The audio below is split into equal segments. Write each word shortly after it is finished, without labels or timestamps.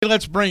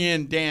let's bring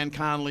in Dan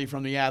Connolly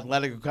from the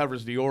Athletic, who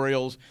covers the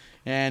Orioles.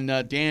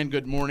 And Dan,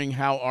 good morning.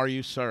 How are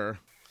you, sir?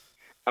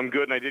 I'm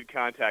good, and I did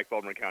contact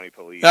Baltimore County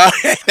Police. I'm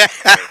They're going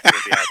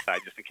to be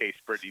outside just in case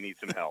Brittany needs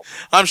some help.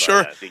 But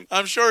sure. I think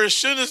I'm sure as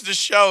soon as the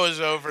show is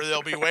over,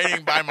 they'll be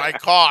waiting by my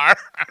car.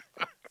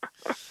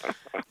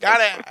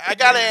 I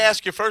gotta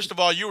ask you first of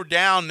all. You were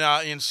down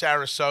in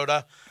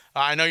Sarasota.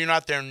 I know you're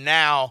not there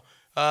now,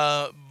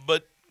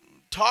 but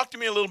talk to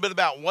me a little bit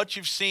about what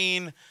you've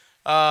seen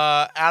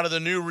out of the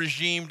new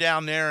regime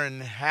down there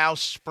and how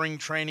spring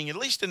training, at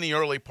least in the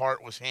early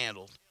part, was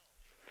handled.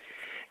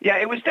 yeah,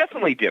 it was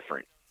definitely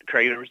different.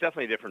 Craig, there was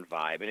definitely a different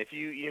vibe. And if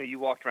you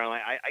walked around,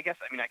 I guess,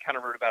 I mean, I kind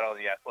of heard about it on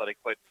the Athletic,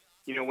 but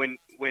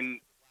when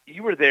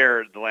you were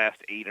there the last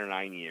 8 or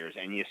 9 years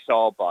and you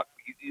saw Buck,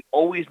 you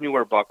always knew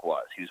where Buck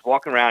was. He was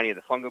walking around. He had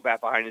the fungo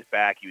bat behind his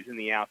back. He was in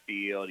the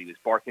outfield. He was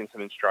barking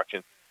some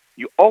instructions.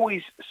 You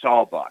always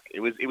saw Buck. It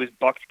was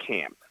Buck's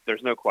camp.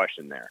 There's no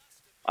question there.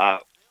 Uh,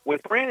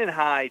 with Brandon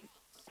Hyde,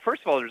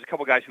 first of all, there's a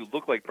couple guys who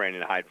look like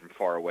Brandon Hyde from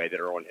far away that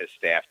are on his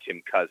staff.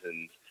 Tim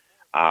Cousins,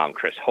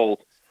 Chris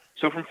Holt.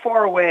 So from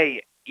far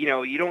away,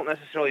 you don't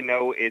necessarily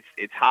know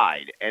it's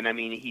Hyde, and I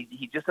mean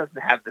he just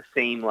doesn't have the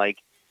same like,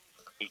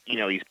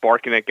 he's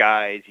barking at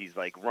guys, he's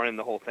like running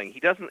the whole thing.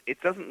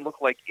 It doesn't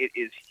look like it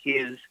is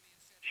his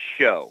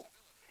show.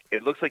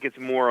 It looks like it's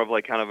more of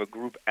like kind of a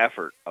group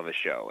effort of a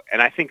show,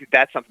 and I think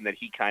that's something that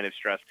he kind of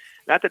stressed.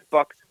 Not that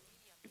Buck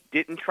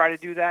didn't try to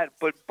do that,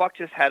 but Buck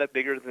just had a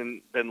bigger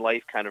than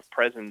life kind of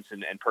presence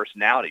and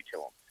personality to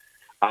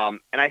him.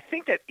 And I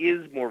think that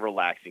is more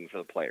relaxing for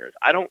the players.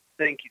 I don't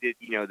think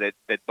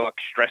that Buck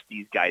stressed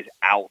these guys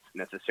out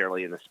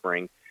necessarily in the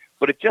spring,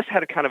 but it just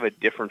had a kind of a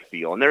different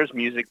feel. And there's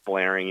music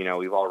blaring.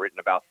 We've all written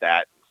about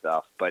that and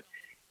stuff, but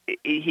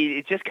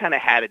it just kind of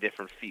had a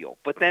different feel.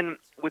 But then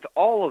with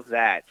all of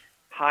that,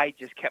 Hyde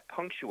just kept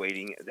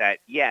punctuating that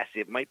yes,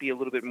 it might be a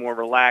little bit more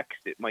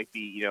relaxed. It might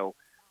be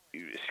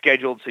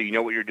scheduled so you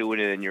know what you're doing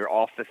and you're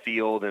off the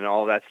field and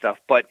all that stuff.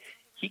 But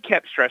he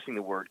kept stressing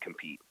the word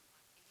compete.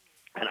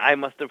 And I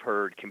must have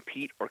heard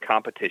compete or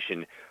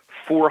competition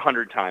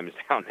 400 times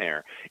down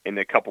there in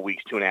the couple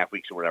weeks, 2.5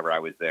 weeks or whatever I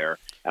was there.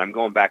 And I'm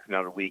going back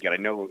another week, and I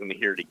know we're going to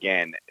hear it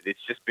again.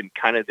 It's just been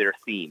kind of their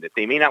theme that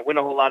they may not win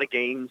a whole lot of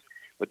games,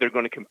 but they're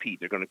going to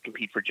compete. They're going to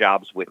compete for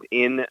jobs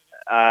within,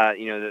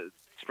 the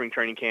spring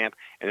training camp,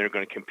 and they're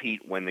going to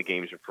compete when the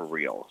games are for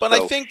real. But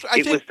So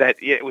it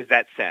was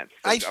that sense.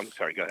 So, I I'm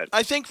sorry. Go ahead.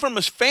 I think from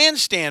a fan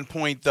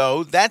standpoint,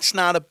 though, that's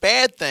not a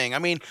bad thing. I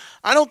mean,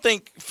 I don't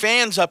think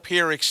fans up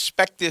here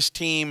expect this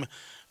team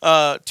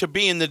to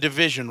be in the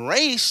division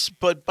race,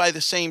 but by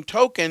the same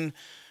token,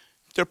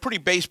 they're pretty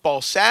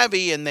baseball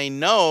savvy and they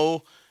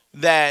know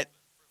that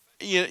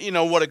you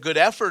know what a good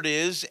effort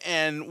is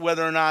and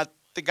whether or not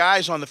the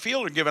guys on the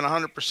field are giving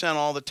 100%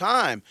 all the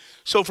time.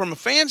 So from a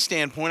fan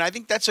standpoint, I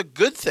think that's a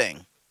good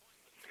thing.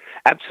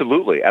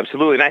 Absolutely,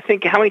 absolutely. And I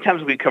think how many times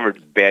have we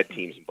covered bad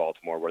teams in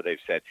Baltimore where they've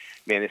said,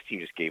 "Man, this team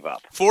just gave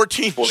up."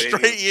 14 Boy,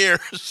 straight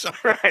years.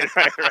 right.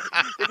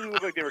 They didn't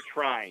look like they were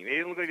trying. They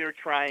didn't look like they were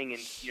trying in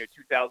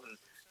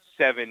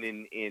 2007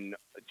 in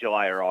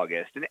July or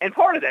August. And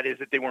part of that is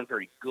that they weren't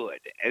very good.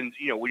 And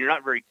when you're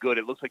not very good,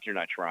 it looks like you're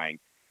not trying.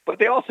 But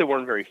they also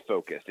weren't very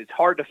focused. It's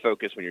hard to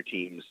focus when your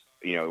team's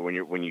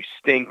when you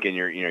stink and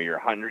you're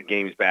 100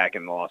 games back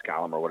in the loss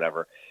column or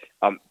whatever.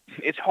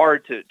 It's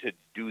hard to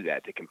do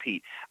that, to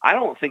compete. I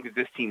don't think that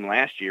this team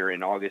last year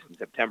in August and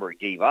September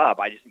gave up.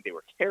 I just think they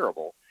were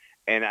terrible,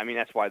 and I mean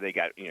that's why they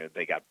got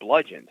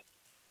bludgeoned.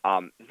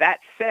 That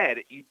said,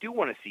 you do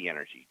want to see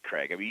energy,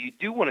 Craig. I mean, you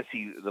do want to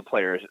see the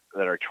players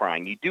that are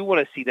trying. You do want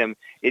to see them.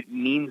 It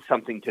means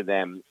something to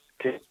them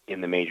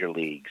in the major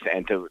leagues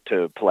and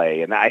to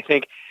play. And I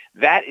think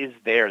that is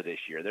there this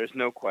year. There's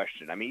no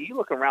question. I mean, you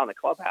look around the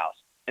clubhouse,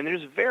 and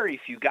there's very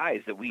few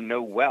guys that we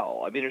know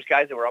well. I mean, there's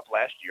guys that were up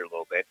last year a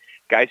little bit,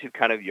 guys who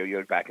kind of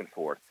yo-yoed back and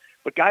forth.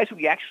 But guys who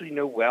we actually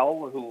know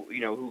well, who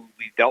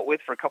we've dealt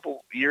with for a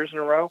couple years in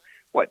a row,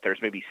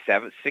 there's maybe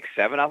 6,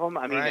 7 of them.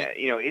 I mean, Right.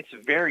 it's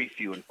very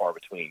few and far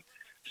between.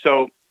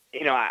 So,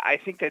 I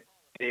think that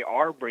they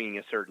are bringing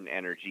a certain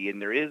energy,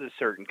 and there is a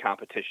certain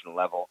competition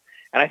level,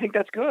 and I think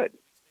that's good.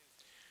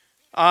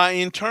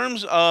 In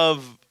terms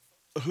of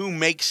who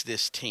makes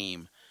this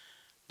team,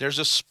 there's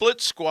a split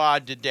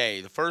squad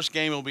today. The first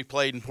game will be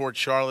played in Port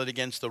Charlotte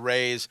against the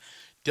Rays.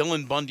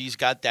 Dylan Bundy's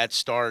got that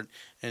start,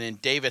 and then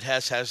David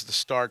Hess has the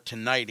start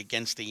tonight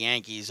against the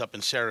Yankees up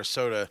in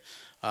Sarasota.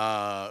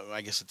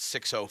 I guess it's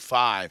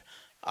 6:05.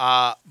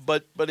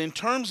 But in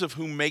terms of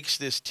who makes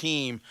this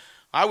team,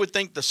 I would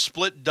think the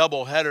split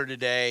doubleheader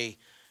today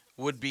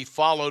would be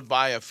followed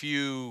by a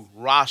few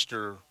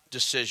roster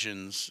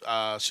decisions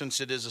since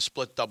it is a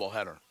split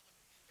doubleheader.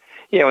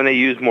 Yeah, when they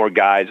use more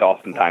guys,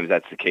 oftentimes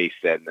that's the case.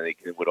 Then they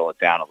can whittle it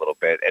down a little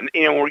bit. And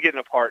when we're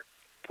getting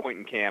point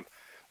in camp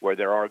where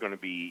there are going to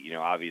be,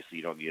 obviously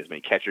you don't need as many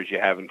catchers you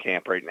have in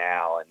camp right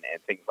now,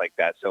 and things like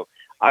that. So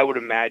I would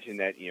imagine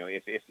that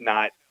if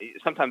not,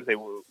 sometimes the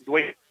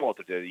way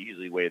Walter did, they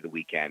usually waited the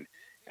weekend.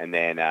 And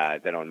then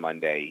on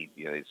Monday,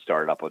 they'd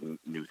start up with a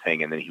new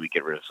thing, and then he would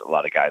get rid of a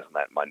lot of guys on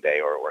that Monday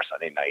or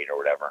Sunday night or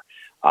whatever.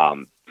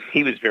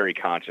 He was very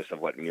conscious of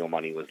what meal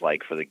money was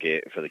like for the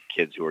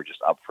kids who were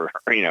just up for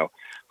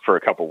for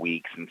a couple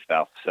weeks and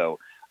stuff. So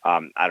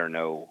I don't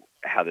know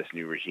how this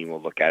new regime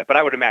will look at it, but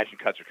I would imagine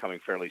cuts are coming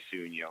fairly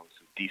soon.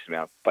 Some decent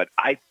amount. But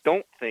I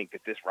don't think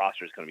that this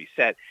roster is going to be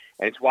set,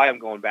 and it's why I'm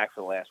going back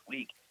for the last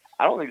week.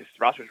 I don't think this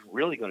roster is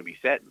really going to be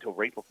set until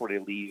right before they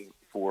leave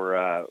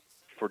for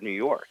New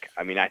York.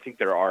 I mean, I think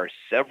there are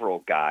several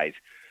guys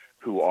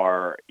who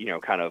are,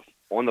 kind of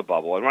on the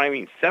bubble. And when I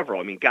mean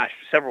several, I mean, gosh,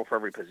 several for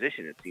every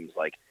position, it seems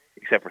like,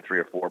 except for three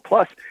or four.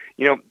 Plus,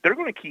 they're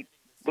going to keep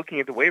looking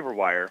at the waiver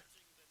wire,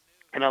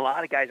 and a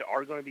lot of guys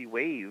are going to be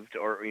waived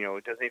or,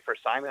 designated for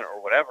assignment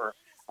or whatever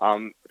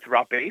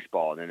throughout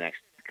baseball in the next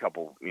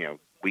couple,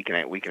 week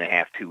and a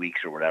half, 2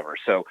 weeks or whatever.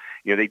 So,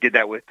 they did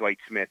that with Dwight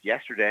Smith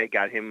yesterday,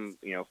 got him,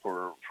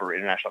 for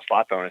international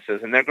slot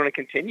bonuses, and they're going to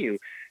continue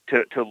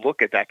to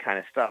look at that kind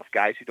of stuff,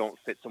 guys who don't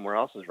fit somewhere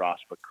else's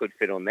roster but could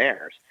fit on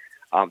theirs.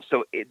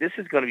 This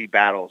is going to be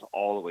battles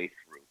all the way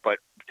through. But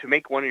to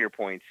make one of your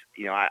points,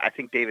 I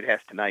think David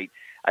Hess tonight,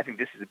 I think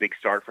this is a big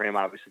start for him.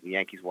 Obviously, the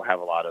Yankees will have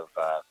a lot of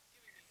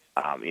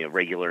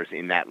regulars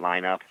in that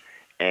lineup.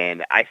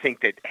 And I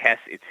think that Hess,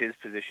 it's his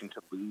position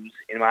to lose,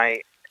 in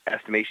my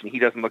estimation. He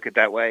doesn't look it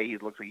that way. He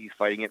looks like he's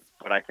fighting it.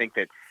 But I think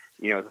that,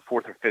 the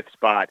fourth or fifth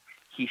spot,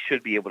 he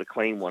should be able to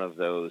claim one of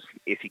those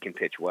if he can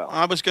pitch well.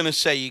 I was going to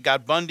say, you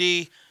got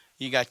Bundy,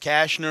 you got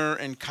Cashner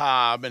and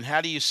Cobb, and how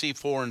do you see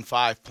 4 and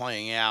 5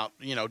 playing out?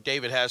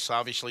 David Hess,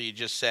 obviously, you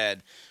just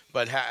said,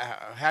 but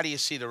how do you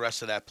see the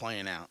rest of that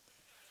playing out?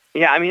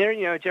 Yeah, I mean,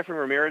 Jeffrey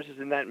Ramirez is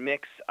in that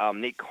mix.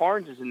 Nate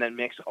Carnes is in that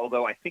mix.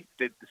 Although I think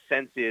that the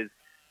sense is,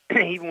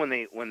 even when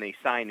they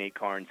sign Nate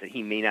Carnes, that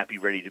he may not be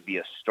ready to be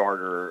a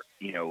starter.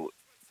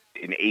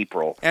 In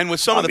April, and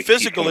with some of the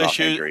because he's physical coming off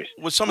issues, injuries.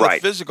 the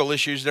physical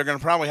issues, they're going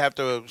to probably have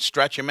to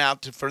stretch him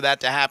out for that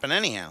to happen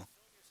anyhow.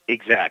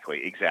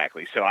 Exactly.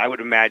 So I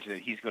would imagine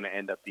that he's going to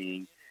end up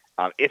being,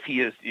 if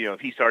he is, if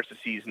he starts the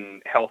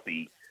season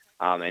healthy,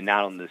 and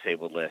not on the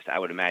disabled list, I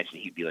would imagine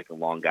he'd be like a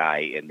long guy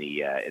in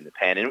the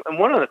pen. And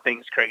one of the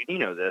things, Craig,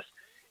 this,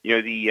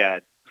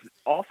 the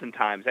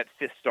oftentimes that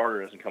fifth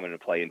starter doesn't come into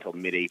play until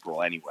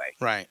mid-April anyway.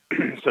 Right.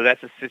 So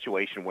that's a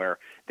situation where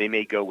they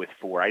may go with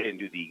 4. I didn't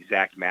do the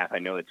exact math. I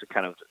know it's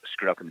kind of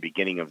screwed up in the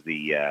beginning of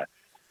the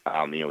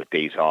with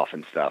days off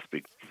and stuff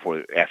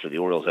after the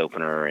Orioles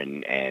opener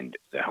and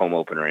the home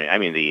opener.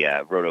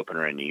 The road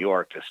opener in New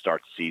York to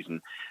start the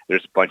season.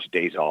 There's a bunch of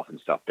days off and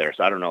stuff there,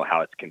 so I don't know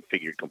how it's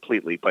configured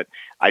completely. But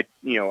I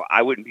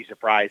wouldn't be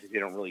surprised if they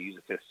don't really use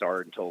a fifth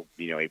starter until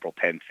April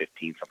 10th,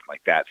 15th, something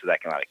like that. So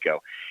that can let it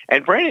go.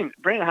 And Brandon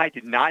Hyde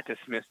did not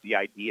dismiss the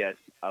idea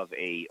of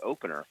a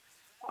opener.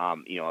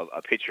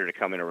 A pitcher to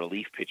come in, a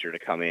relief pitcher to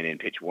come in and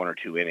pitch 1 or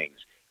 2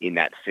 innings in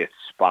that fifth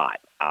spot.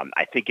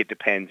 I think it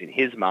depends in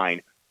his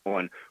mind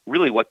on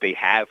really what they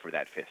have for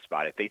that fifth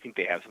spot. If they think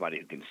they have somebody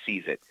who can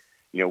seize it,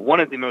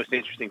 one of the most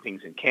interesting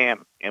things in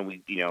camp, and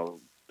we,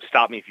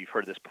 stop me if you've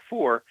heard this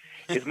before,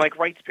 is Mike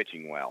Wright's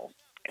pitching well.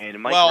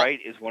 And Mike Wright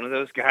is one of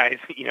those guys,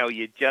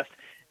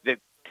 the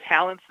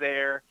talent's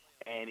there,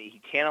 and he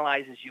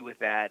tantalizes you with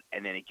that,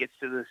 and then it gets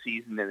to the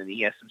season, and then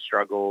he has some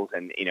struggles,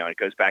 and, it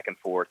goes back and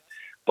forth.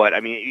 But,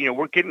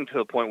 we're getting to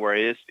the point where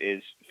it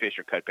is fish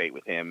or cut bait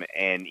with him,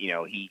 and,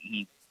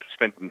 he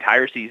spent the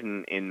entire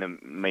season in the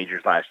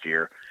majors last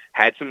year,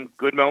 had some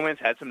good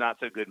moments, had some not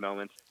so good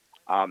moments.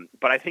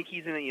 But I think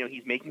he's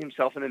he's making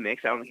himself in the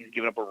mix. I don't think he's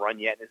given up a run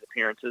yet in his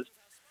appearances.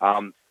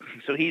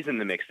 So he's in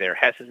the mix there.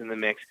 Hess is in the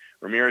mix.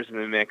 Ramirez is in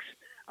the mix.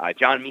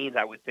 John Means,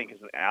 I would think, is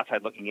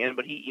outside looking in,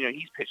 but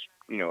he's pitched,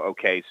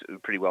 okay, so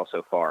pretty well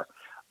so far.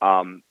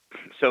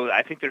 So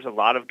I think there's a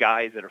lot of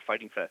guys that are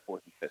fighting for that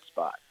fourth and fifth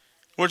spot.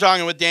 We're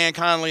talking with Dan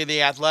Connolly,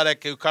 the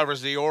Athletic, who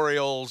covers the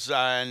Orioles,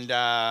 and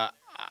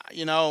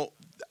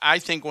I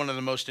think one of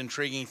the most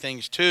intriguing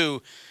things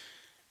too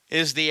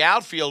is the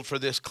outfield for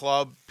this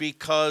club,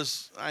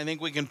 because I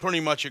think we can pretty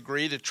much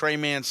agree that Trey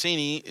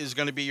Mancini is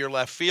going to be your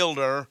left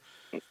fielder.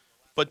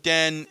 But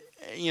then,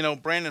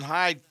 Brandon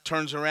Hyde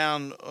turns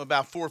around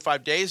about 4 or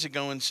 5 days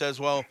ago and says,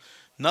 well,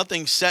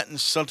 nothing's set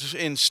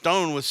in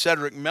stone with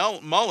Cedric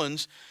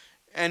Mullins.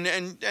 And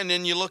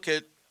then you look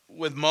at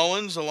with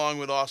Mullins along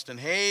with Austin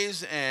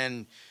Hayes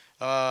and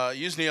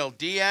Yusniel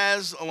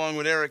Diaz along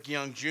with Eric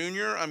Young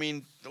Jr. I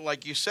mean,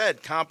 like you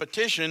said,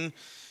 competition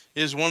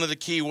is one of the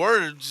key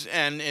words,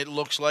 and it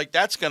looks like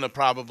that's going to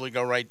probably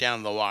go right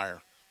down the wire.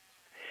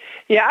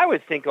 Yeah, I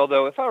would think,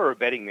 although if I were a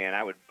betting man,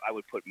 I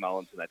would put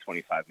Mullins in that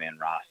 25-man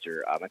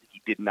roster. I think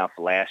he did enough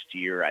last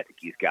year. I think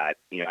he's got,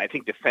 I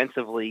think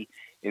defensively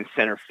in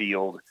center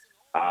field,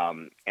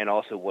 and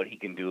also what he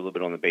can do a little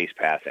bit on the base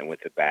path and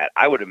with the bat.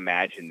 I would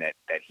imagine that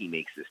he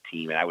makes this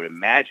team, and I would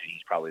imagine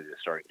he's probably the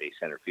starting day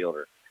center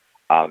fielder,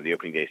 the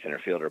opening day center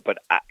fielder. But,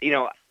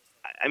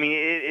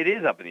 it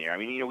is up in the air.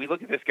 We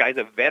look at this guy's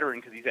a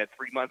veteran because he's had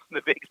 3 months in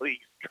the big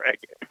leagues, Greg,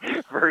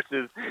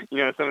 versus,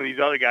 some of these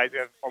other guys who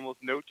have almost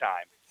no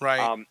time. Right.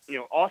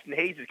 Austin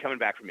Hayes is coming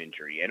back from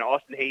injury, and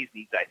Austin Hayes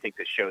needs, I think,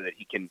 to show that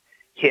he can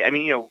hit. I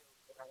mean,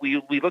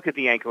 we look at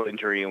the ankle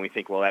injury and we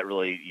think, well, that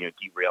really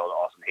derailed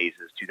Austin Hayes'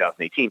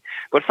 2018.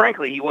 But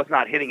frankly, he was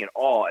not hitting at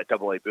all at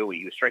Double A Bowie.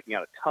 He was striking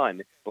out a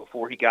ton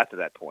before he got to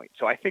that point.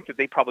 So I think that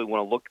they probably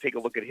want to take a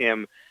look at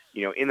him,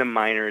 in the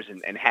minors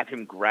and have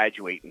him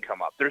graduate and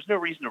come up. There's no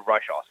reason to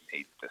rush Austin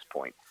Hayes at this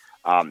point.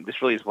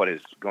 This really is what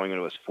is going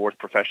into his fourth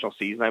professional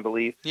season, I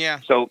believe.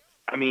 Yeah. So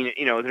I mean,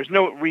 there's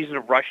no reason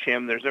to rush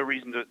him. There's no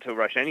reason to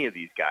rush any of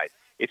these guys.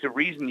 It's a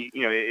reason,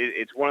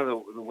 it's one of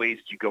the ways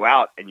that you go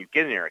out and you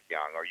get an Eric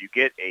Young or you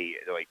get a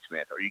Dwight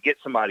Smith or you get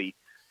somebody,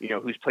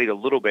 who's played a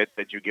little bit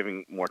that you're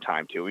giving more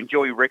time to. And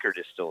Joey Rickard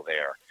is still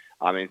there.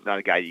 I mean, it's not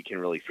a guy you can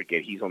really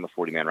forget. He's on the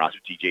 40-man roster.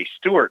 DJ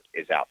Stewart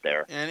is out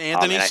there. And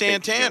Anthony and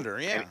Santander,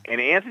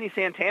 And Anthony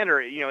Santander,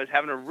 is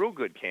having a real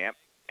good camp.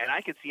 And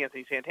I could see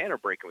Anthony Santander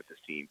breaking with this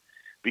team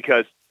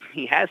because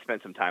he has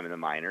spent some time in the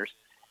minors.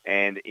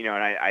 And, and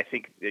I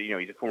think,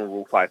 he's a former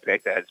Rule 5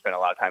 pick that had spent a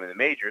lot of time in the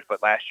majors.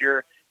 But last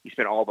year, he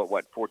spent all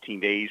but, 14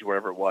 days,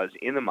 wherever it was,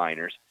 in the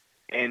minors.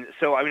 And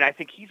so, I mean, I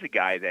think he's a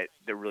guy that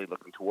they're really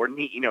looking toward. And,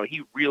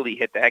 he really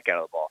hit the heck out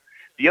of the ball.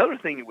 The other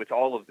thing with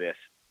all of this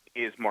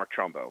is Mark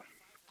Trumbo.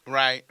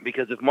 Right.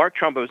 Because if Mark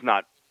Trumbo's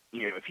not,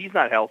 if he's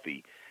not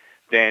healthy,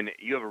 then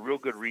you have a real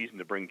good reason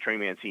to bring Trey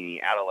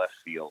Mancini out of left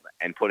field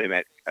and put him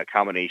at a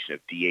combination of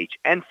DH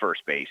and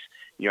first base.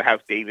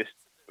 Have Davis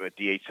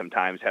DH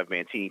sometimes, have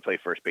Mancini play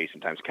first base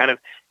sometimes, kind of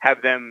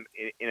have them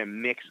in a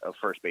mix of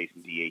first base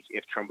and DH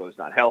if Trumbo's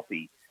not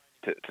healthy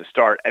to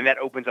start. And that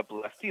opens up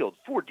left field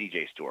for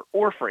DJ Stewart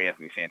or for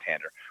Anthony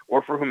Santander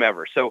or for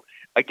whomever. So,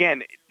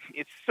 again,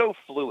 it's so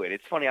fluid.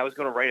 It's funny. I was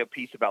going to write a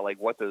piece about like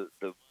what the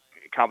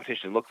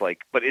competition looked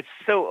like, but it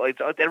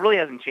really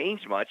hasn't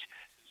changed much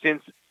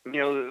since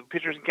the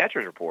pitchers and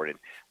catchers reported.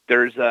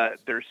 There's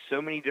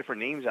so many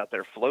different names out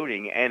there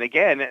floating, and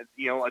again, a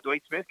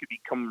Dwight Smith could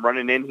come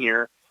running in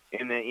here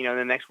in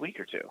the next week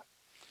or two.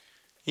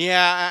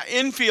 Yeah,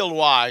 infield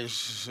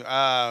wise,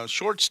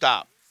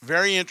 shortstop,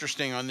 very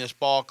interesting on this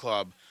ball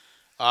club,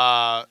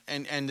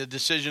 and the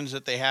decisions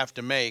that they have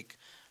to make.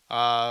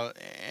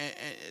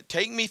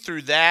 Take me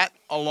through that,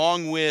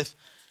 along with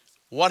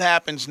what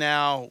happens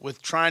now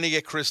with trying to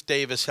get Chris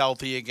Davis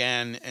healthy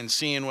again and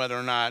seeing whether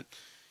or not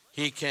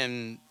he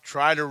can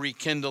try to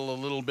rekindle a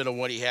little bit of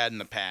what he had in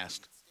the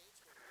past.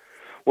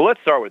 Well,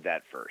 let's start with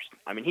that first.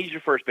 I mean, he's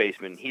your first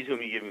baseman. He's going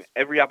to be given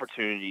every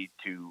opportunity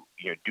to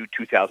do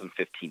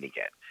 2015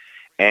 again.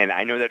 And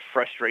I know that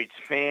frustrates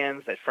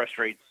fans. That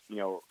frustrates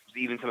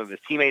even some of his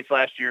teammates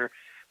last year.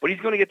 But he's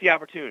going to get the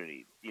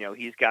opportunity.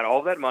 He's got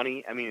all that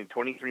money. I mean,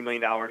 $23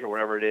 million or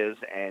whatever it is,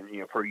 and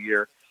per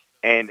year.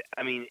 And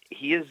I mean,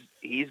 he's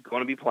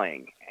going to be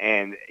playing,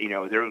 and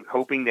they're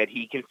hoping that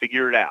he can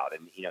figure it out.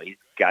 And he's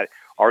got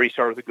already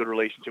started with a good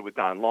relationship with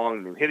Don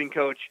Long, the new hitting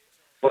coach.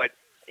 But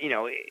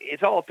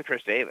it's all up to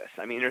Chris Davis.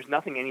 I mean, there's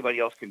nothing anybody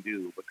else can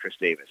do but Chris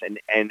Davis, and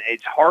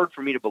it's hard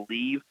for me to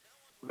believe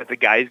that the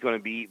guy's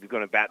going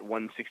to bat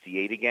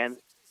 168 again.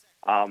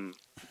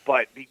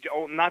 But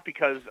not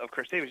because of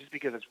Chris Davis, just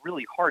because it's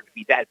really hard to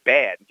be that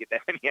bad and get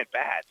that many at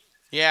bats.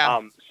 Yeah.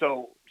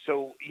 So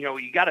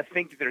you got to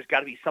think that there's got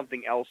to be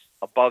something else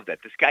above that.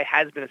 This guy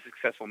has been a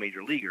successful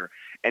major leaguer,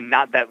 and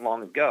not that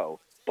long ago,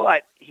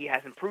 but he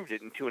hasn't proved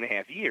it in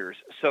 2.5 years.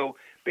 So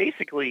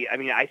basically, I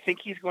mean, I think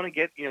he's going to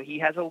get, he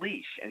has a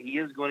leash, and he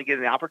is going to get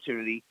an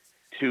opportunity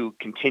to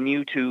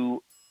continue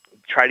to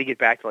try to get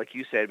back to, like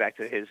you said, back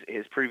to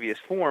his previous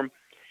form,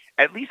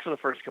 at least for the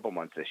first couple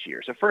months this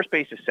year. So first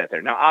base is set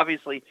there. Now,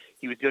 obviously,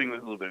 he was dealing with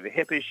a little bit of a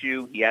hip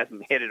issue. He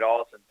hasn't hit at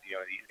all since,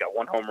 he's got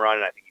one home run,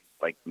 and I think he's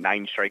like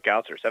 9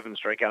 strikeouts or 7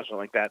 strikeouts, something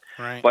like that.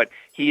 Right. But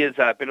he has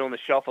been on the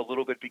shelf a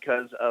little bit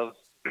because of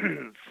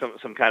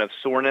some kind of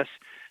soreness,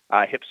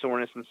 hip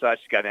soreness and such.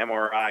 He's got an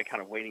MRI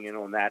kind of waiting in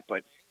on that,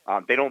 but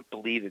they don't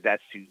believe that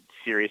that's too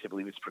serious. I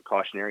believe it's a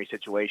precautionary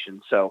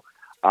situation. So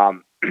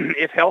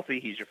if healthy,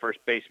 he's your first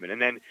baseman.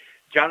 And then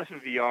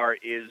Jonathan Villar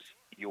is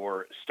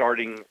your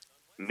starting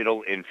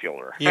middle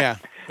infielder. Yeah.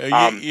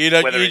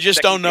 You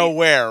just don't know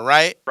where,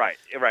 right? Right.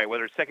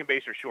 Whether it's second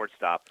base or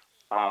shortstop.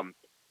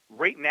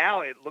 Right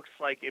now, it looks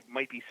like it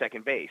might be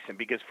second base. And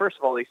because, first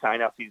of all, they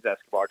signed Alcides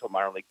Escobar to a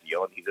minor league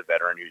deal, and he's a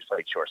veteran who's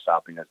played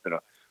shortstop and has been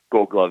a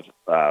Gold Glove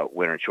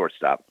winner at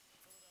shortstop.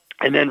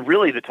 And then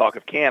really the talk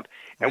of camp,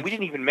 and we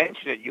didn't even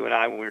mention it, you and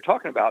I, when we were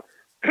talking about,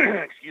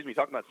 talking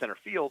about center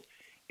field,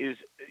 is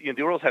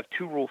the Orioles have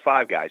 2 Rule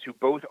 5 guys who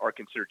both are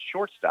considered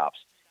shortstops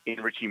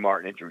in Richie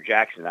Martin and Drew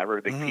Jackson. I wrote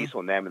a big piece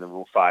on them in the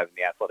Rule 5 in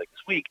the Athletic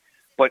this week.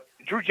 But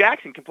Drew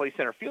Jackson can play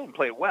center field and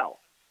play it well.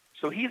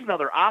 So he's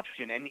another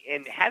option.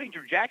 And having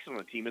Drew Jackson on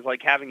the team is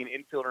like having an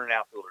infielder and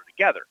outfielder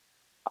together.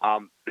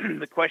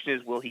 The question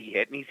is, will he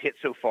hit? And he's hit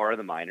so far in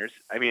the minors.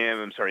 In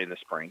the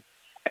spring.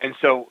 And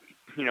so,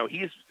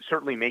 he's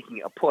certainly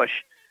making a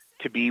push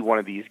to be one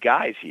of these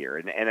guys here.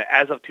 And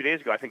as of 2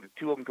 days ago, I think the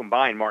two of them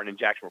combined, Martin and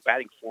Jackson, were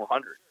batting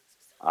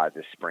 400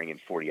 this spring in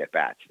 40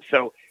 at-bats.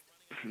 So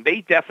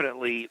they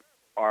definitely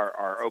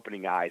are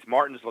opening eyes.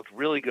 Martin's looked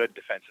really good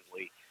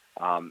defensively.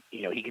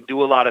 He can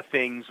do a lot of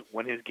things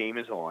when his game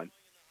is on.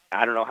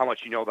 I don't know how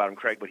much you know about him,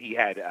 Craig, but he's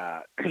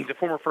a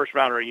former first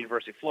rounder at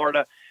University of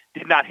Florida.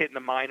 did not hit in the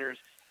minors,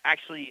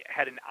 actually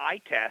had an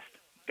eye test,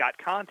 got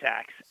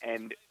contacts,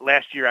 and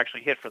last year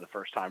actually hit for the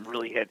first time.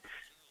 Really hit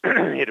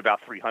hit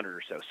about 300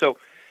 or so. So,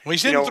 Well,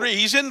 he's you hitting know, three.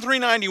 He's hitting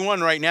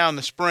 391 right now in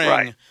the right, spring.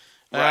 right.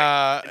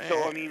 Uh,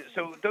 So I mean,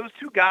 so those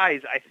two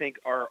guys I think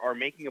are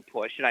making a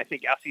push, and I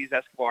think Alcides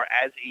Escobar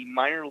as a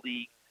minor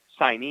league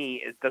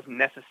signee doesn't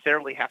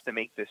necessarily have to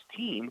make this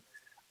team.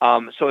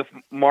 So if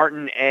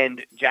Martin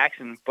and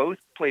Jackson both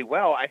play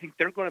well, I think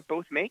they're going to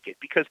both make it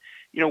because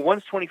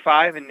one's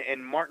 25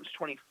 and Martin's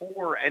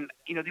 24, and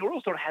the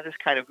Orioles don't have this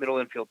kind of middle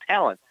infield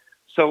talent,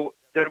 so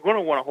they're going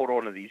to want to hold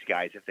on to these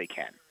guys if they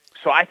can.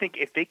 So I think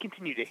if they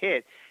continue to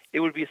hit, it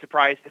would be a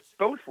surprise if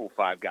both Rule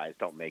 5 guys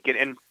don't make it,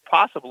 and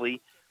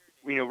possibly,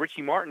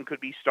 Richie Martin could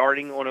be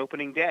starting on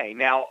opening day.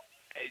 Now,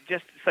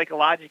 just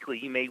psychologically,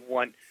 he may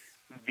want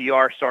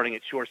VR starting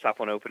at shortstop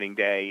on opening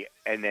day,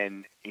 and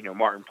then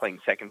Martin playing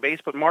second base.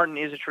 But Martin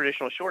is a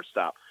traditional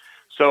shortstop,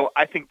 so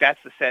I think that's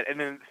the set. And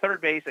then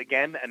third base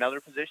again, another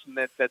position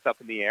that's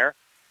up in the air.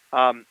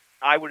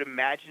 I would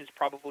imagine it's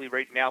probably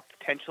right now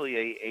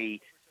potentially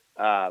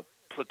a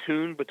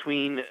platoon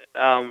between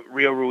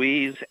Rio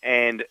Ruiz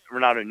and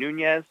Renato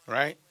Nunez.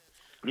 right.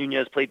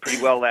 Nunez played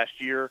pretty well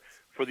last year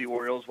for the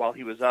Orioles while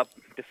he was up.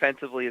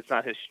 Defensively, it's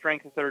not his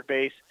strength at third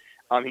base.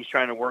 He's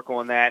trying to work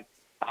on that.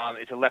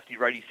 It's a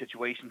lefty-righty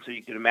situation, so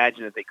you could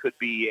imagine that they could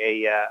be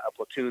a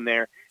platoon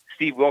there.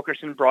 Steve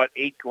Wilkerson brought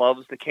 8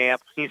 gloves to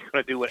camp. He's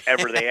going to do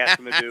whatever they ask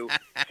him to do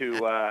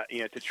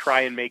to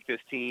try and make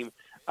this team.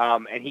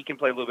 And he can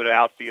play a little bit of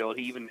outfield.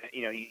 He even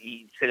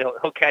he said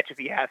he'll catch if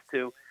he has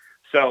to.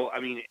 So I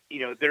mean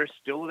there's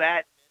still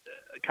that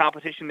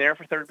competition there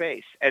for third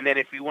base. And then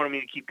if you wanted me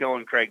to keep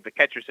going, Craig, the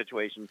catcher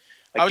situation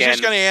I was just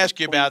again, going to ask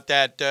you complete. about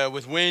that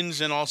with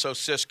Wins and also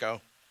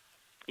Cisco.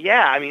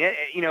 Yeah, I mean,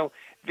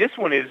 this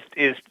one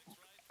is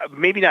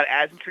maybe not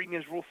as intriguing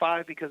as Rule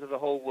 5 because of the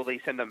whole will they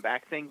send them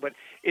back thing, but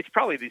it's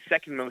probably the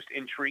second most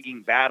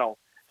intriguing battle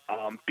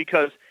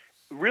because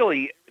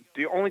really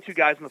the only two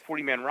guys on the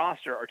 40-man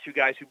roster are two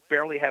guys who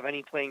barely have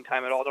any playing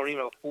time at all, don't even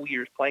have a full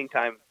year's playing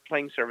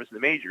service in the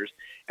majors,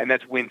 and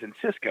that's Wins and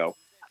Cisco.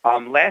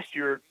 Last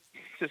year,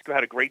 Cisco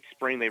had a great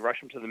spring. They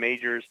rushed him to the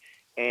majors,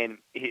 and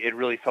it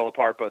really fell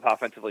apart both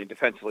offensively and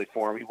defensively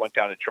for him. He went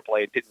down to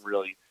AAA and didn't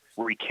really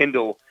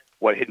rekindle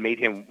what had made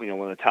him,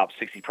 one of the top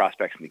 60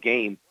 prospects in the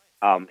game.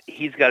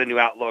 He's got a new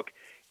outlook.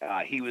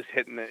 He was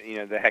hitting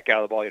the heck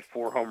out of the ball. He had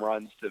 4 home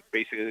runs to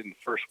basically in the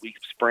first week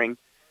of spring.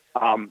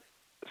 Um,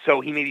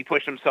 so he maybe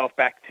pushed himself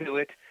back to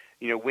it.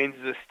 Wins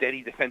is a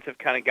steady defensive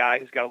kind of guy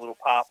who's got a little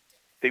pop.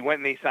 They went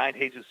and they signed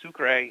Jesus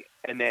Sucre,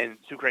 and then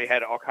Sucre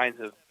had all kinds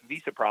of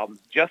visa problems.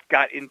 Just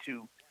got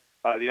into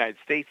the United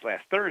States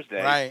last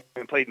Thursday Right.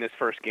 and played in his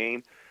first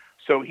game.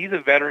 So he's a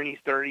veteran. He's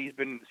 30. He's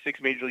been in 6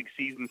 major league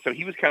seasons. So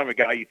he was kind of a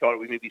guy you thought it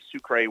was maybe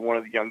Sucre, one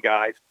of the young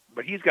guys.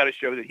 But he's got to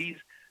show that he's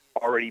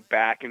already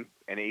back and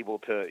able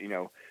to,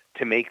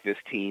 to make this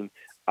team.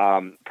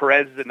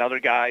 Perez is another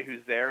guy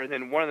who's there. And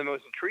then one of the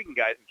most intriguing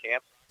guys in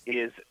camp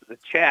is the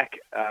Czech,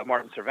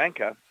 Martin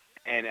Cervenka.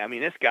 And, I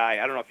mean, this guy,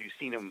 I don't know if you've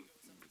seen him,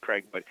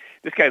 Craig, but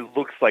this guy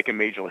looks like a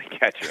major league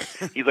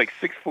catcher. He's like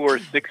 6'4",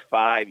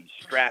 6'5". He's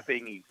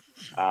strapping.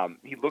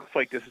 He looks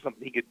like this is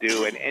something he could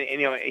do. And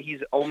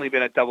he's only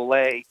been at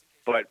Double-A,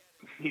 but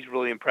he's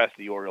really impressed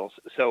the Orioles.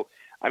 So,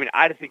 I mean,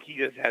 I think he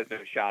just has no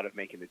shot of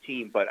making the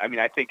team. But, I mean,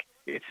 I think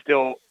it's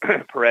still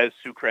Perez,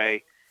 Sucre,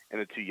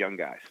 and the two young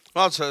guys.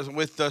 Well,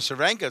 with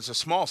Cervenka, it's a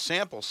small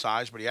sample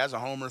size, but he has a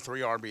homer,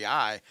 3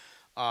 RBI.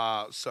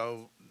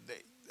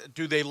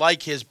 Do they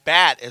like his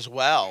bat as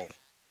well?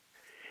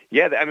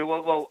 Yeah, I mean,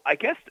 well, I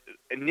guess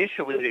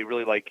initially they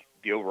really like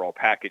the overall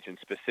package and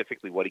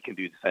specifically what he can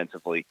do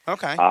defensively.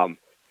 Okay. Um,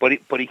 but he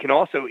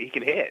can he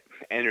can hit,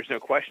 and there's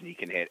no question he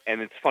can hit. And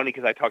it's funny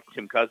because I talked to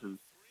Tim Cousins,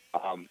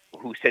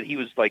 who said he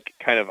was like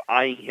kind of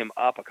eyeing him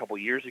up a couple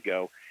years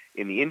ago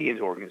in the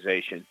Indians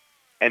organization,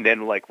 and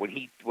then like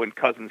when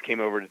Cousins came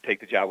over to take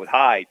the job with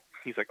Hyde,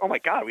 he's like, oh my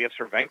God, we have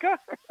Cervenka.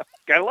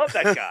 I love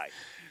that guy.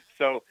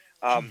 So,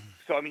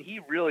 so I mean, he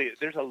really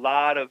there's a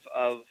lot of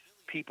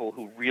people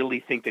who really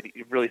think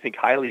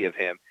highly of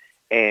him,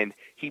 and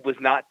he was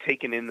not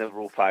taken in the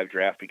Rule 5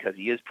 draft because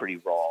he is pretty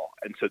raw,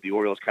 and so the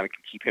Orioles kind of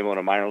can keep him on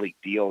a minor league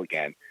deal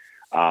again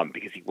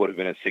because he would have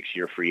been a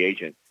 6-year free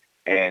agent,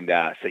 and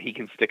so he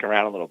can stick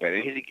around a little bit.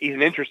 And he's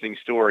an interesting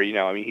story,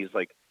 I mean, he's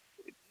like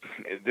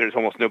there's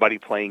almost nobody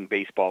playing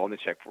baseball in the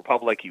Czech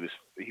Republic. He was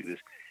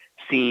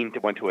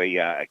went to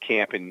a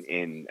camp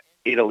in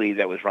Italy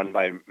that was run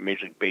by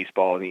Major League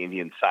Baseball, and the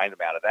Indians signed him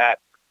out of that.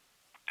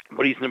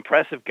 But he's an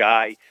impressive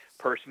guy,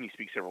 person. He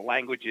speaks several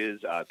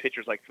languages.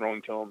 Pitchers like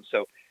throwing to him,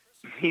 so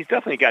he's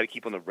definitely a guy to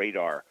keep on the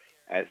radar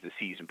as the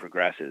season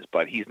progresses.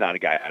 But he's not a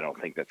guy I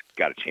don't think that's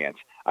got a chance.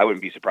 I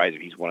wouldn't be surprised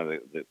if he's one of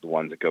the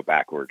ones that go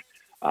backward,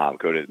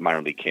 go to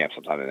minor league camp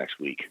sometime next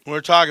week. We're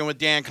talking with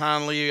Dan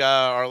Connolly.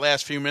 Our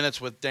last few minutes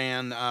with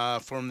Dan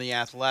from the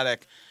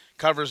Athletic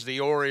covers the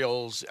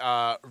Orioles.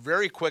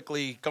 Very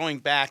quickly, going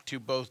back to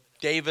both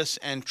Davis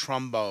and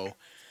Trumbo.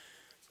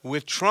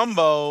 With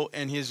Trumbo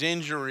and his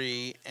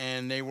injury,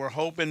 and they were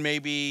hoping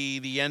maybe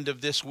the end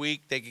of this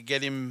week they could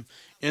get him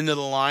into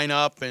the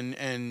lineup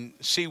and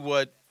see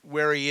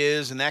where he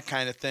is and that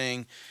kind of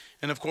thing.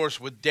 And of course,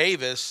 with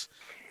Davis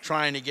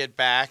trying to get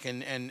back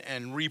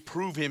and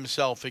reprove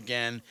himself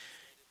again,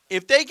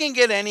 if they can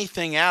get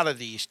anything out of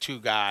these two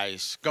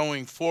guys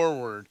going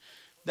forward,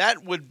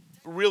 that would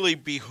really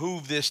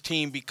behoove this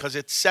team because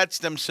it sets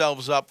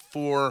themselves up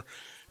for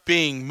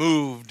being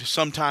moved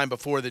sometime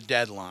before the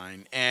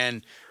deadline,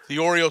 and the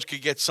Orioles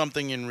could get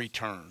something in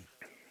return.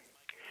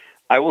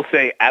 I will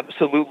say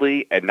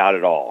absolutely and not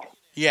at all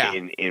Yeah.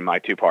 in my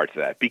two parts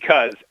of that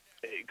because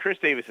Chris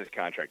Davis's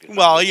contract is not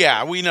Well, movable.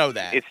 yeah, we know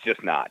that. It's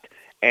just not.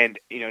 And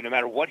no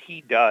matter what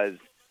he does,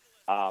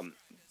 um,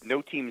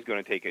 no team is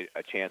going to take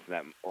a chance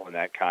on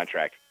that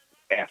contract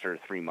after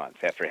 3 months,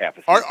 after half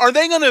a Are season. are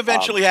they going to Um,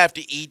 eventually have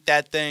to eat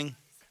that thing?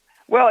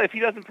 well, if he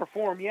doesn't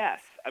perform, yes.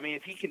 I mean,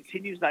 if he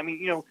continues, I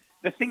mean,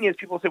 the thing is,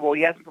 people say, well,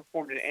 he hasn't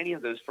performed in any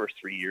of those first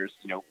 3 years.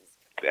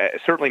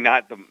 Certainly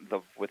not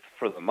the with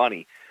for the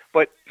money,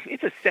 but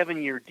it's a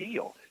 7-year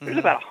deal. There's Hmm.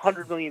 about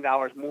 $100 million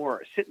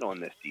more sitting on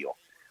this deal.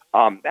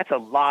 That's a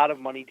lot of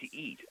money to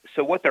eat.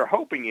 So what they're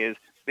hoping is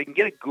they can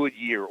get a good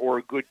year or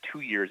a good 2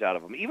 years out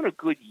of him. Even a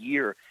good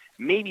year,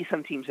 maybe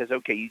some team says,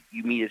 okay,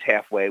 you meet us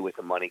halfway with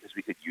the money because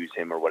we could use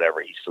him or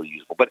whatever. He's still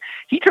usable. But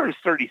he turns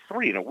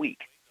 33 in a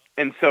week.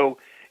 And so,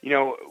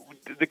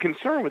 the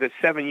concern with a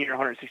 7-year,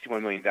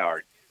 $161 million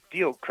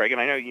deal, Craig, and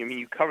I know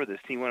you covered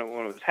this team when it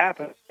was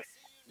happening.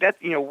 That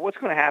what's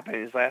going to happen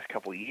in his last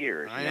couple of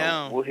years? I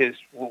know.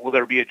 Will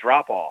there be a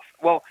drop off?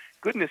 Well,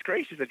 goodness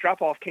gracious, the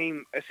drop off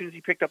came as soon as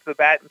he picked up the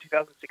bat in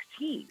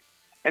 2016,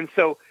 and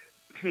so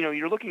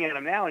you're looking at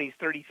him now, and he's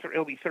 33.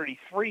 He'll be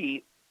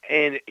 33,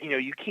 and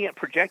you can't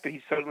project that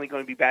he's suddenly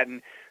going to be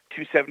batting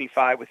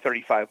 275 with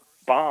 35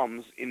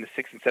 bombs in the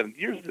sixth and seventh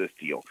years of this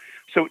deal.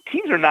 So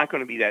teams are not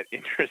going to be that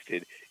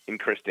interested in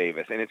Chris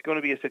Davis, and it's going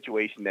to be a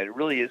situation that it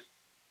really is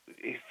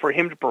for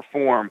him to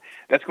perform.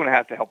 That's going to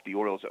have to help the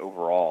Orioles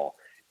overall.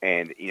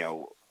 And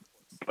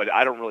but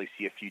I don't really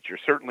see a future,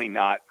 certainly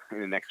not in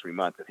the next 3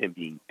 months, of him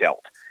being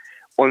dealt.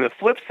 On the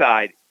flip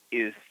side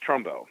is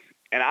Trumbo,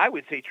 and I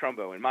would say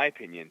Trumbo, in my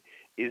opinion,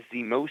 is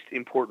the most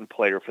important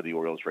player for the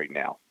Orioles right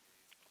now.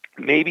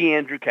 Maybe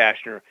Andrew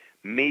Kashner,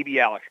 maybe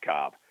Alex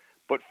Cobb,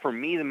 but for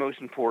me, the most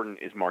important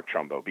is Mark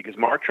Trumbo because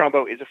Mark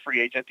Trumbo is a free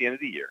agent at the end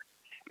of the year.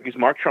 Because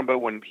Mark Trumbo,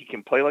 when he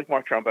can play like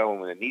Mark Trumbo, and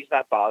when the knee's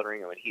not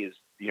bothering him, and he is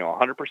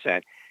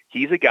 100%,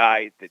 he's a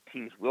guy that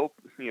teams will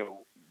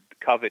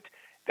covet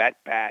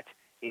that bat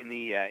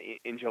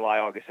in July,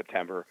 August,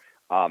 September.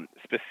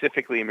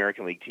 Specifically,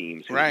 American League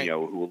teams Right. who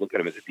will look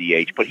at him as a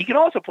DH, but he can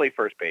also play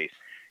first base.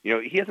 He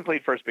hasn't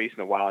played first base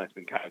in a while and it's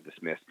been kind of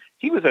dismissed.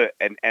 He was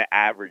an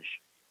average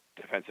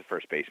defensive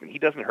first baseman. He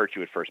doesn't hurt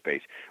you at first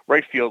base.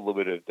 Right field, a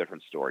little bit of a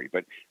different story.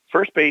 But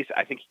first base,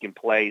 I think he can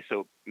play.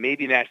 So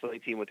maybe a National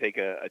League team will take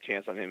a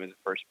chance on him as a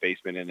first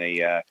baseman and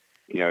a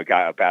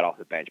bat off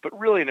the bench. But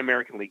really, an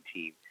American League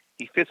team,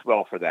 he fits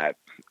well for that.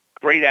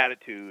 Great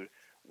attitude,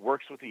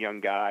 works with the young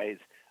guys.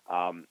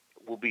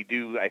 Will be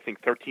due, I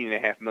think,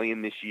 $13.5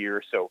 million this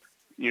year. So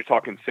you're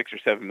talking $6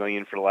 or $7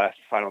 million for the last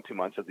final 2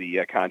 months of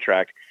the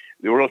contract.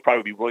 The Orioles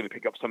probably be willing to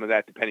pick up some of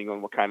that, depending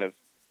on what kind of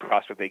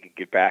prospect they could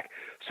get back.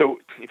 So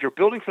if you're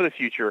building for the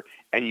future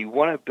and you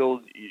want to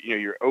build,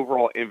 your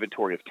overall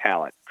inventory of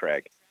talent,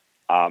 Craig,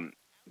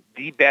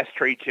 the best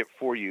trade chip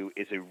for you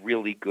is a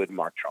really good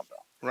Mark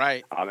Trumbo.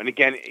 Right. And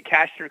again,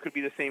 Cashner could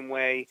be the same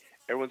way.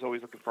 Everyone's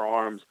always looking for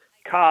arms.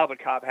 Cobb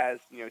has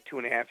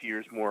 2.5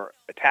 years more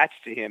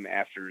attached to him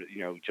after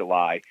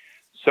July,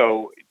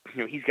 so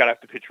he's got to have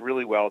to pitch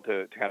really well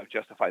to kind of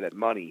justify that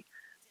money.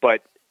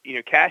 But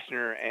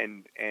Cashner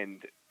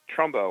and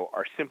Trumbo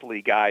are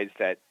simply guys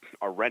that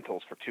are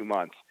rentals for 2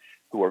 months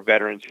who are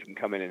veterans who can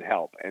come in and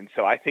help. And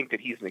so I think that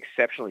he's an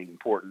exceptionally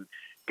important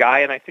guy,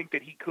 and I think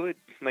that he could,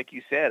 like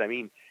you said, I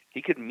mean,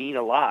 he could mean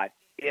a lot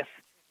if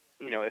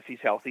he's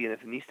healthy and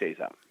if the knee stays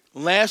up.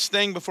 Last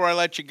thing before I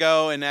let you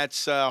go, and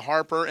that's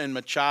Harper and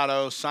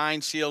Machado,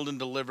 signed, sealed, and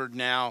delivered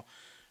now.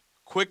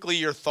 Quickly,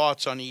 your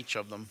thoughts on each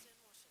of them.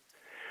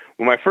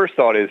 Well, my first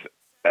thought is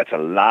that's a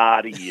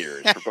lot of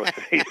years for both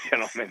of these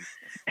gentlemen,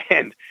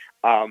 and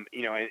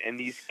and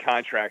these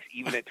contracts,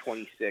 even at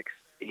 26,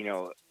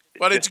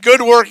 But it's just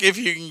good work if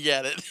you can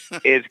get it.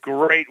 is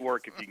great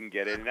work if you can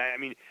get it. And I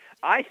mean,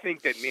 I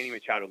think that Manny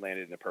Machado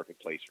landed in the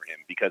perfect place for him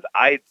because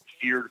I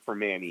feared for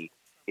Manny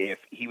if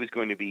he was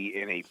going to be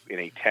in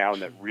a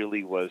town that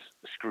really was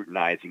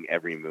scrutinizing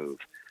every move.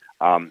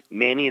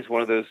 Manny is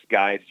one of those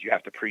guys that you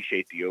have to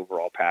appreciate the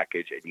overall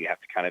package, and you have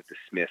to kind of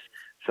dismiss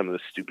some of the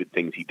stupid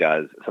things he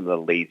does, some of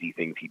the lazy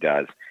things he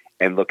does,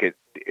 and look at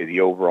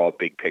the overall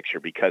big picture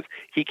because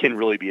he can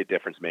really be a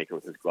difference maker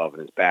with his glove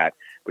and his bat.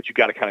 But you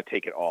got to kind of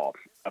take it all.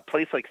 A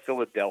place like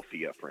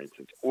Philadelphia, for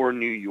instance, or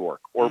New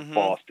York, or Hmm.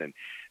 Boston,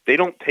 they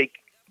don't take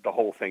the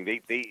whole thing.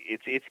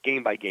 It's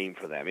game by game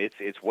for them.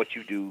 It's what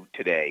you do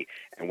today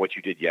and what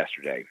you did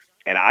yesterday.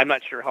 And I'm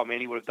not sure how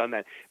Manny would have done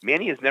that.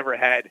 Manny has never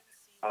had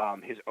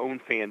his own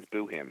fans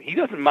boo him. He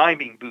doesn't mind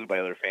being booed by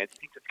other fans. He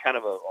thinks it's kind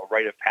of a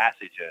rite of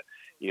passage.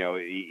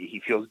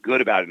 He feels good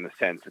about it in the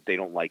sense that they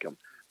don't like him.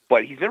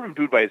 But he's never been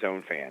booed by his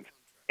own fans.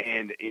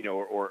 and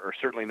or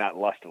certainly not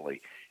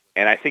lustily.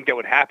 And I think that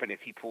would happen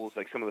if he pulls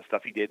like some of the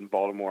stuff he did in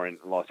Baltimore and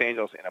Los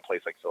Angeles and a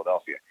place like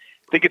Philadelphia.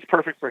 I think it's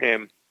perfect for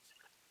him.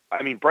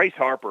 I mean, Bryce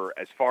Harper,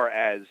 as far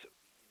as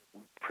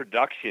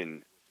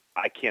production,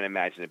 I can't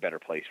imagine a better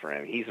place for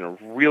him. He's in a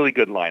really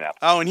good lineup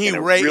Oh, and and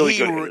a really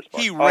good hitter's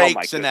park. he Oh my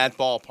rakes in goodness. that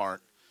ballpark.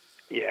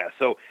 Yeah,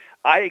 so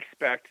I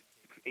expect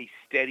a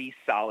steady,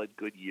 solid,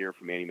 good year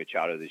from Manny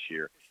Machado this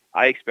year.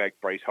 I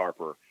expect Bryce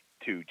Harper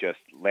to just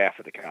laugh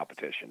at the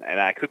competition, and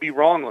I could be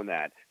wrong on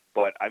that.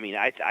 But I mean,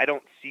 I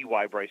don't see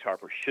why Bryce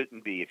Harper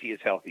shouldn't be, if he is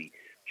healthy,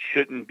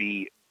 shouldn't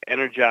be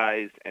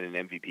energized and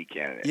an MVP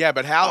candidate. Yeah,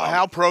 but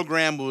how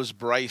programmed was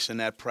Bryce in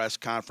that press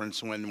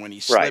conference when he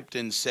Right, slipped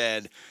and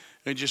said,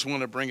 "I just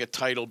want to bring a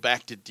title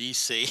back to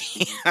DC."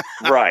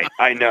 right.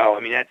 I know. I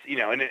mean, that's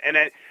we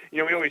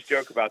always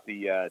joke about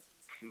the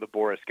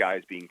Boris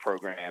guys being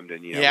programmed,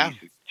 and we Yeah.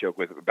 used to joke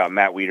about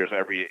Matt Wieters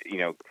every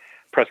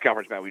press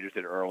conference Matt Wieters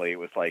did early. It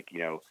was like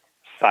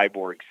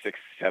Cyborg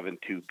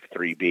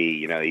 6723B.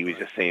 He was Right.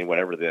 just saying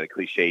whatever the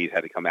cliches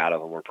had to come out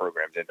of him were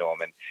programmed into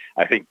him, and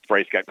I think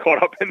Bryce got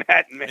caught up in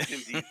that and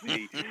mentioned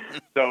DC.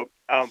 So,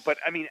 but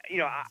I mean,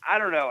 I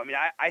don't know. I mean,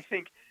 I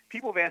think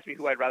people have asked me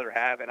who I'd rather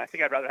have, and I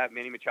think I'd rather have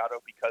Manny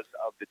Machado because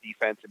of the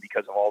defense and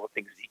because of all the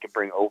things that he can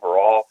bring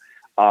overall.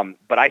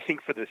 But I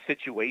think for the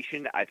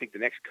situation, I think the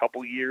next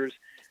couple years,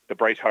 the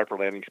Bryce Harper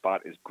landing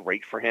spot is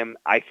great for him.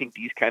 I think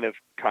these kind of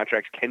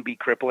contracts can be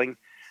crippling,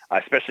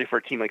 especially for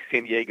a team like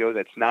San Diego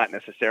that's not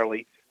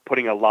necessarily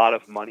putting a lot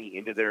of money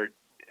into their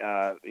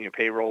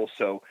payroll.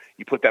 So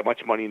you put that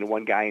much money into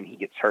one guy and he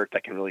gets hurt,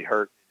 that can really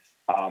hurt.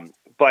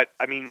 But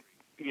I mean,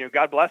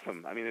 God bless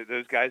them. I mean,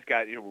 those guys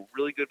got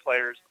really good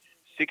players.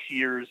 6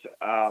 years,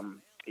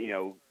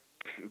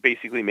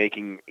 basically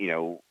making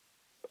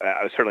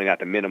certainly not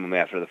the minimum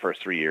after the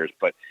first 3 years,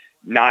 but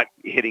not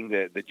hitting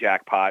the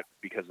jackpot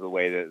because of the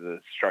way that the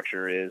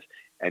structure is,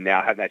 and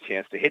now having that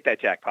chance to hit that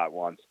jackpot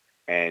once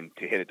and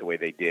to hit it the way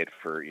they did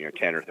for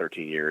 10 or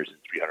 13 years and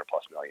 300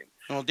 plus million.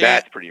 Well, Dan,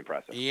 That's pretty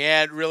impressive.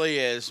 yeah, it really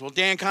is. Well,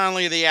 Dan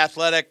Connolly of the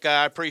Athletic,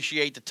 I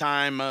appreciate the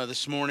time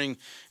this morning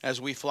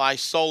as we fly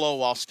solo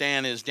while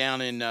Stan is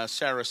down in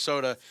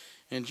Sarasota.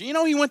 And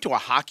he went to a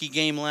hockey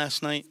game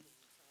last night.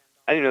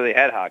 I didn't know they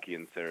had hockey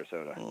in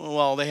Sarasota.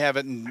 Well, they have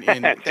it they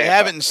have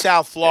Tampa. it in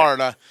South Yeah.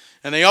 Florida,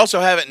 and they also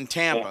have it in Yeah.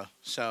 Tampa.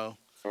 So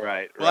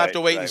Right. we'll have Right.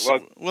 to wait and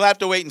Right. Well. we'll have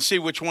to wait and see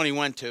which one he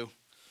went to.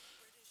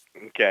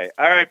 Okay.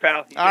 All right, pal.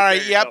 You All take care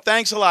right. of Yep. yourself.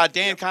 Thanks a lot,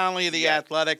 Dan Yep. Connolly of You the got it. Athletic.